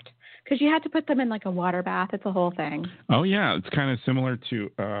cracked because you had to put them in a water bath. It's a whole thing. Oh yeah, it's kind of similar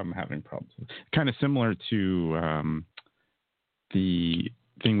to having problems. Kind of similar to the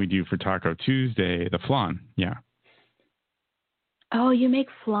thing we do for Taco Tuesday, the flan. Yeah. Oh, you make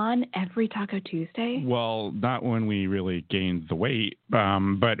flan every Taco Tuesday? Well, not when we really gained the weight,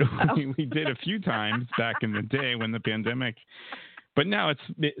 but we did a few times back in the day when the pandemic. But now it's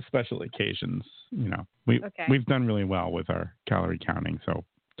special occasions. You know, we've done really well with our calorie counting. So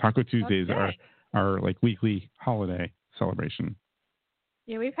Taco Tuesdays are our weekly holiday celebration.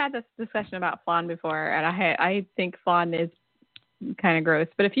 Yeah, we've had this discussion about flan before, and I think flan is kind of gross.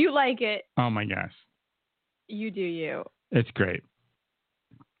 But if you like it, oh my gosh, you do you. It's great.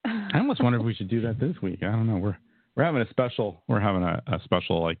 I almost wonder if we should do that this week. I don't know. We're having a special. We're having a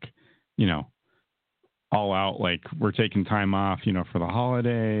special all out, we're taking time off, for the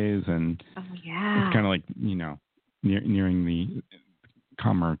holidays, and it's kind of nearing the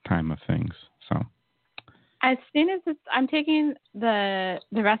calmer time of things. So as soon as I'm taking the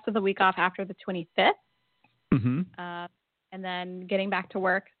rest of the week off after the 25th, and then getting back to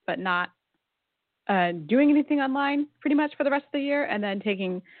work, but not doing anything online pretty much for the rest of the year, and then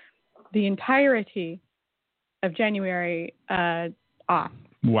taking the entirety of January off.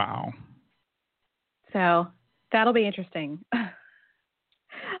 Wow. So that'll be interesting.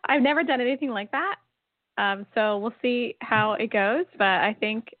 I've never done anything like that. So we'll see how it goes, but I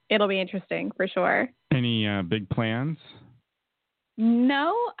think it'll be interesting for sure. Any big plans?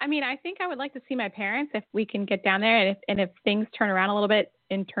 No. I mean, I think I would like to see my parents if we can get down there and if things turn around a little bit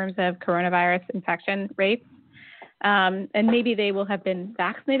in terms of coronavirus infection rates. And maybe they will have been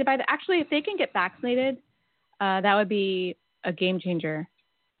vaccinated by actually, if they can get vaccinated, that would be a game changer.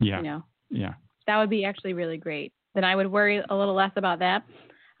 Yeah. Yeah. That would be actually really great. Then I would worry a little less about that.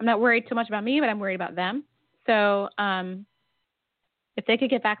 I'm not worried too much about me, but I'm worried about them. So if they could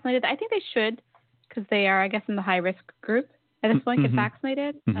get vaccinated, I think they should, because they are, I guess, in the high-risk group at this point, get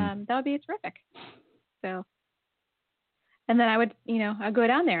vaccinated. That would be terrific. So, and then I would, I'd go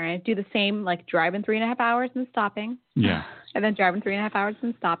down there and do the same, driving 3.5 hours and stopping. Yeah. And then driving 3.5 hours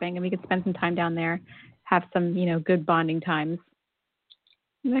and stopping, and we could spend some time down there, have some, good bonding times.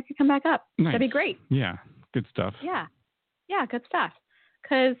 And I could come back up. Nice. That'd be great. Yeah. Good stuff. Yeah. Yeah, good stuff.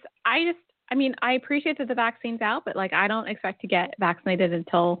 Because I appreciate that the vaccine's out, but I don't expect to get vaccinated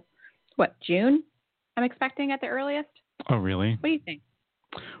until June? I'm expecting at the earliest. Oh, really? What do you think?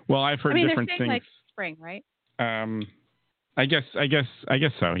 Well, I've heard different they're saying things. like spring, right? I guess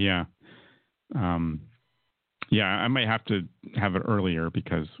so. Yeah. Yeah, I might have to have it earlier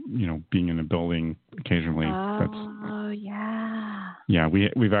because being in a building occasionally. Oh, yeah. Yeah,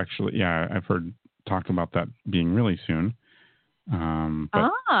 we've actually I've heard talk about that being really soon.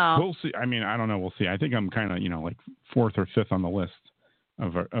 But we'll see. I mean, I don't know. We'll see. I think I'm kind of like fourth or fifth on the list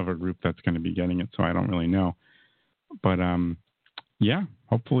of a group that's going to be getting it. So I don't really know. But yeah,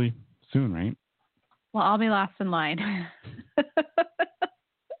 hopefully soon, right? Well, I'll be last in line.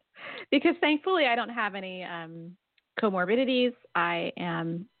 Because thankfully I don't have any comorbidities. I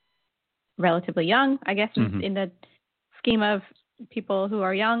am relatively young, I guess, in the scheme of people who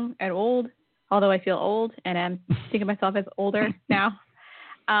are young and old, although I feel old and I'm thinking of myself as older now.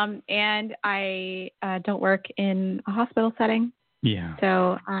 And I don't work in a hospital setting. Yeah.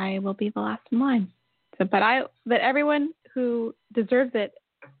 So I will be the last in line. So, but everyone who deserves it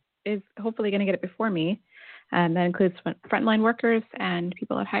is hopefully going to get it before me. And that includes frontline workers and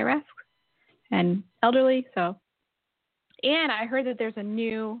people at high risk and elderly. So, and I heard that there's a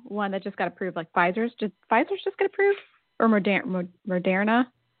new one that just got approved, like Pfizer's. Did Pfizer's just get approved? Or Moderna?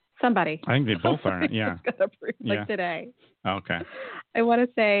 Somebody. I think they both are. Yeah. Just got approved today. Okay. I want to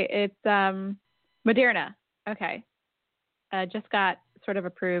say it's Moderna. Okay. Just got sort of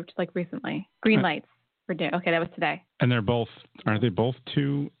approved like recently. Green lights for new. Okay, that was today. And are they both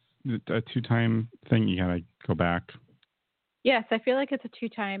a 2-time thing? You gotta go back. Yes, I feel like it's a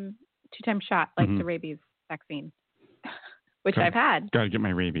two-time shot, like the rabies vaccine, which I've had. Gotta get my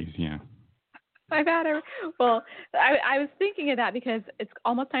rabies. Yeah. I've had it. Well, I was thinking of that because it's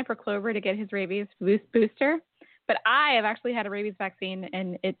almost time for Clover to get his rabies booster. But I have actually had a rabies vaccine,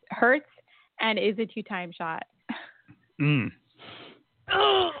 and it hurts and is a 2-time shot.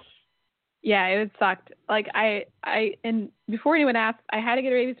 Yeah, it sucked. Like and before anyone asked, I had to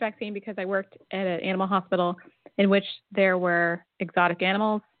get a rabies vaccine because I worked at an animal hospital in which there were exotic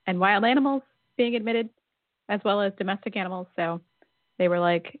animals and wild animals being admitted, as well as domestic animals. So they were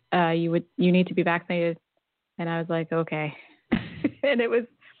like, you need to be vaccinated. And I was like, okay. And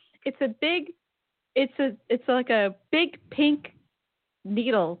it's like a big pink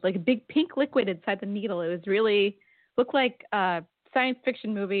needle, like a big pink liquid inside the needle. It was really looked like a science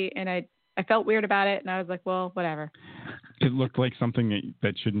fiction movie. And I felt weird about it. And I was like, well, whatever. It looked like something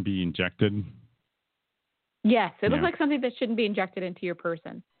that shouldn't be injected. Yes. It looked like something that shouldn't be injected into your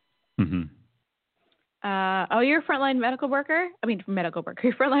person. Mm-hmm. You're a frontline medical worker? You're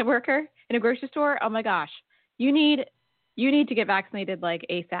a frontline worker in a grocery store? Oh my gosh. You need to get vaccinated like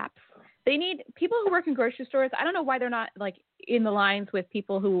ASAP. They need people who work in grocery stores. I don't know why they're not like in the lines with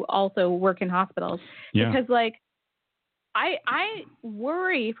people who also work in hospitals. Yeah. Because like I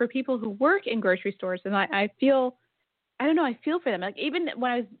worry for people who work in grocery stores, and I feel for them. Like even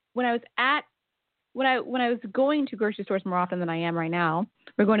when I was going to grocery stores more often than I am right now,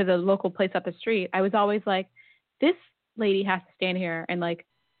 we're going to the local place up the street. I was always like, this lady has to stand here and like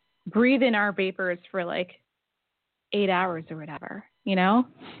breathe in our vapors for like 8 hours or whatever, you know?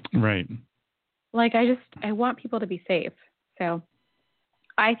 Right. Like I want people to be safe. So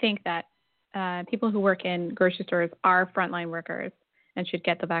I think that people who work in grocery stores are frontline workers and should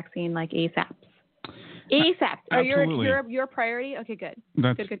get the vaccine like ASAP. ASAP. Are your priority? Okay, good.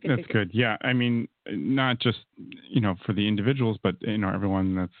 That's good. Yeah. I mean, not just, for the individuals, but,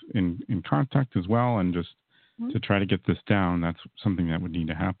 everyone that's in contact as well. And just to try to get this down, that's something that would need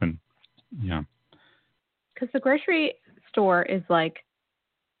to happen. Yeah. Because the grocery store is like,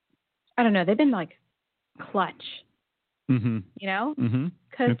 I don't know, they've been like clutch, mm-hmm. Mm-hmm.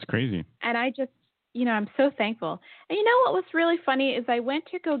 It's crazy. And I just, I'm so thankful. And what was really funny is I went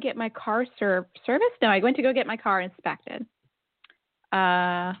to go get my car I went to go get my car inspected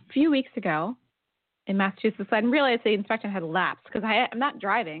a few weeks ago in Massachusetts. I didn't realize the inspection had lapsed because I'm not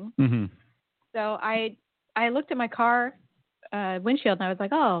driving. Mm-hmm. So I looked at my car windshield and I was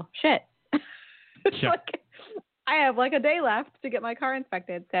like, oh, shit. Like, I have like a day left to get my car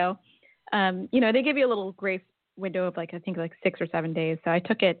inspected. So, they give you a little grace window of like, I think like 6 or 7 days. So I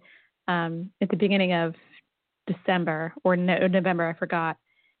took it at the beginning of December or November, I forgot.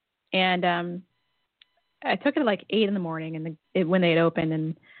 And I took it at like 8 a.m. and when they had opened,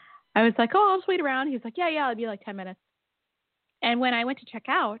 and I was like, oh, I'll just wait around. He was like, yeah, it'll be like 10 minutes. And when I went to check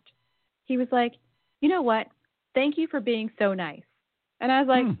out, he was like, you know what? Thank you for being so nice. And I was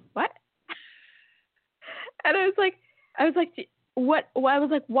like, what? And I was like, what? Well, I was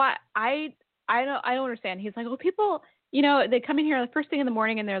like, what? I don't understand. He's like, well, people, they come in here like first thing in the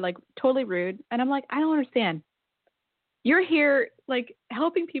morning and they're like totally rude. And I'm like, I don't understand. You're here like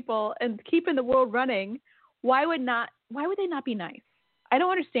helping people and keeping the world running, why would they not be nice? I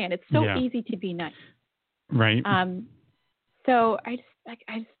don't understand. It's so easy to be nice. Right. So I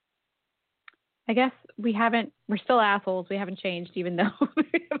guess we're still assholes. We haven't changed even though we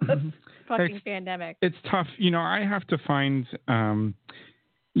have a fucking pandemic. It's tough. I have to find,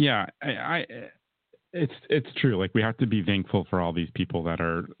 it's true. Like we have to be thankful for all these people that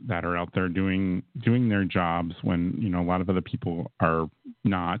are out there doing their jobs when, a lot of other people are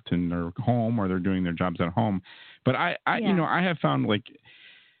not and they're home or they're doing their jobs at home. But I have found like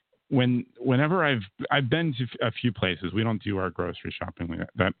whenever I've been to a few places, we don't do our grocery shopping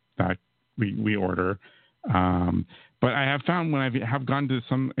that we order. But I have found when I have gone to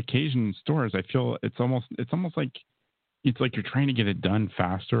some occasion stores, I feel it's almost like you're trying to get it done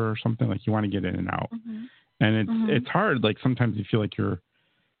faster or something, like you want to get in and out. Mm-hmm. And it's hard. Like sometimes you feel like you're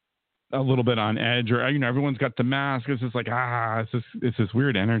a little bit on edge or, everyone's got the mask. It's just like, it's this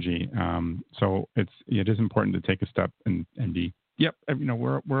weird energy. So it is important to take a step and be,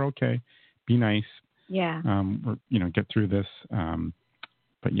 we're okay. Be nice. Yeah. Get through this.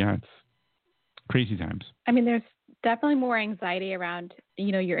 But yeah, it's crazy times. I mean, there's definitely more anxiety around,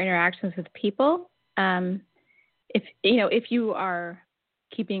 your interactions with people. If you are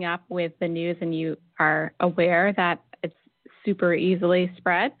keeping up with the news and you are aware that it's super easily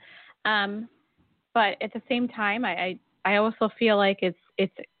spread. But at the same time, I also feel like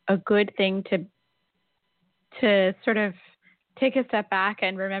it's a good thing to sort of take a step back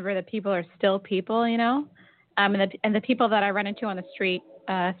and remember that people are still people, and the people that I run into on the street,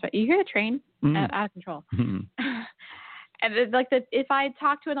 so you hear the train out of control. Mm-hmm. And if I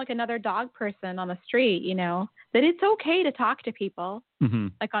talk to another dog person on the street, that it's okay to talk to people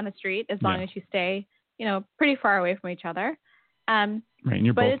like on the street as long as you stay, pretty far away from each other. Right, and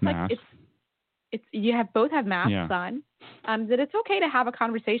you're both masked. You both have masks on. That it's okay to have a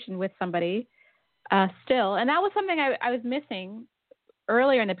conversation with somebody still, and that was something I was missing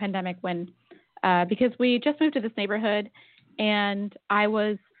earlier in the pandemic when because we just moved to this neighborhood, and I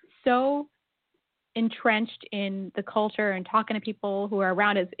was so entrenched in the culture and talking to people who are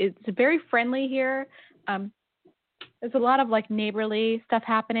around. It's very friendly here. There's a lot of neighborly stuff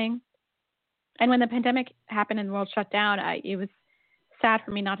happening. And when the pandemic happened and the world shut down, it was sad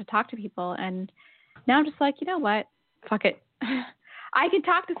for me not to talk to people. And now I'm just like, you know what? Fuck it. I can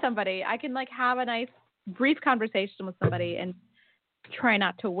talk to somebody. I can have a nice brief conversation with somebody and try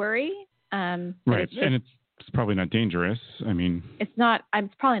not to worry. Right. And it's probably not dangerous. I mean, it's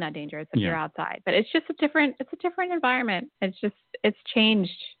probably not dangerous if you're outside, but it's just a different environment. It's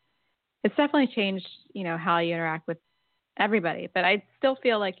changed. It's definitely changed, how you interact with everybody, but I still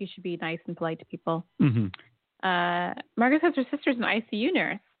feel like you should be nice and polite to people. Mm-hmm. Margaret says her sister's an ICU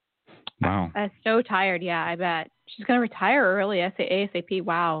nurse. Wow. So tired. Yeah, I bet she's going to retire early. ASAP.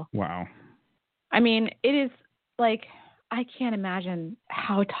 Wow. I mean, it is I can't imagine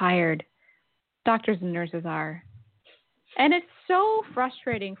how tired doctors and nurses are. And it's so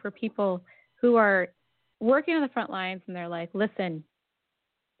frustrating for people who are working on the front lines and they're like, listen,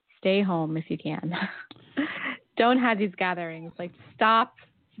 stay home if you can. Don't have these gatherings. Stop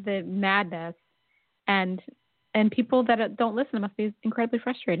the madness. And people that don't listen, it must be incredibly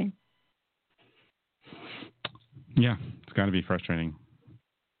frustrating. Yeah, it's got to be frustrating.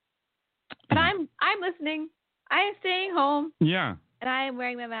 But I'm listening. I am staying home. Yeah. And I am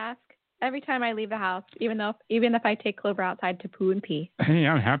wearing my mask every time I leave the house, even if I take Clover outside to poo and pee. Hey,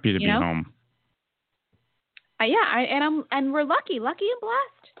 I'm happy to be home. And we're lucky and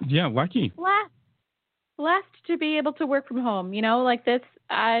blessed. Yeah, lucky. Blessed to be able to work from home. Like this.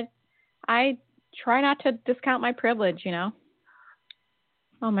 I try not to discount my privilege.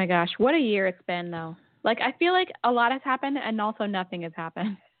 Oh my gosh, what a year it's been though. I feel like a lot has happened and also nothing has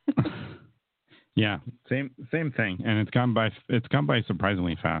happened. Yeah, same thing, and it's gone by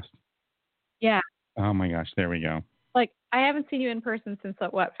surprisingly fast. Yeah. Oh my gosh, there we go. I haven't seen you in person since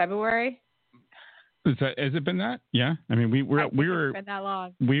February. Has it been that? Yeah. I mean, we were been that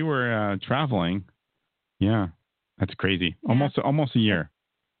long. We were traveling. Yeah, that's crazy. Yeah. Almost a year.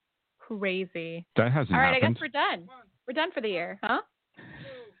 Crazy. That hasn't happened. All right, I guess we're done. We're done for the year, huh?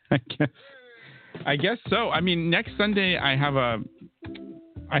 I guess so. I mean, next Sunday I have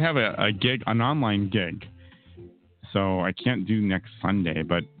a gig, an online gig. So I can't do next Sunday,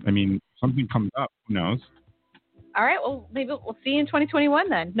 but I mean, something comes up, who knows? All right, well, maybe we'll see you in 2021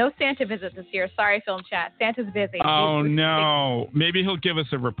 then. No Santa visit this year. Sorry, Film Chat. Santa's busy. Oh, no. Maybe he'll give us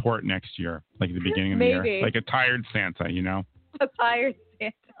a report next year, at the beginning of the year. Like a tired Santa, A tired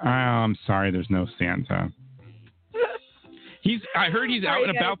Santa. Oh, I'm sorry, there's no Santa. I heard he's out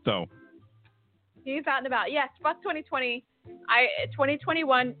and about, though. He's out and about. Yes, fuck 2020.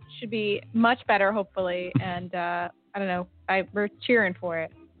 2021 should be much better, hopefully. And I don't know. We're cheering for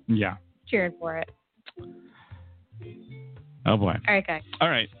it. Yeah. Cheering for it. Oh boy. All right, guys. All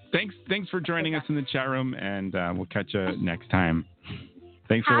right. Thanks for joining us in the chat room, and we'll catch you next time.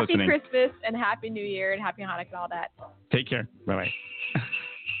 Thanks for listening. Happy Christmas and Happy New Year and Happy Hanukkah and all that. Take care. Bye-bye.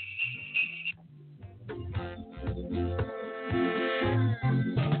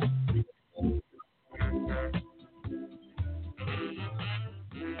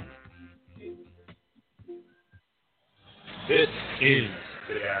 This is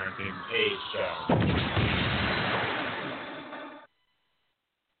the Darrington K Show.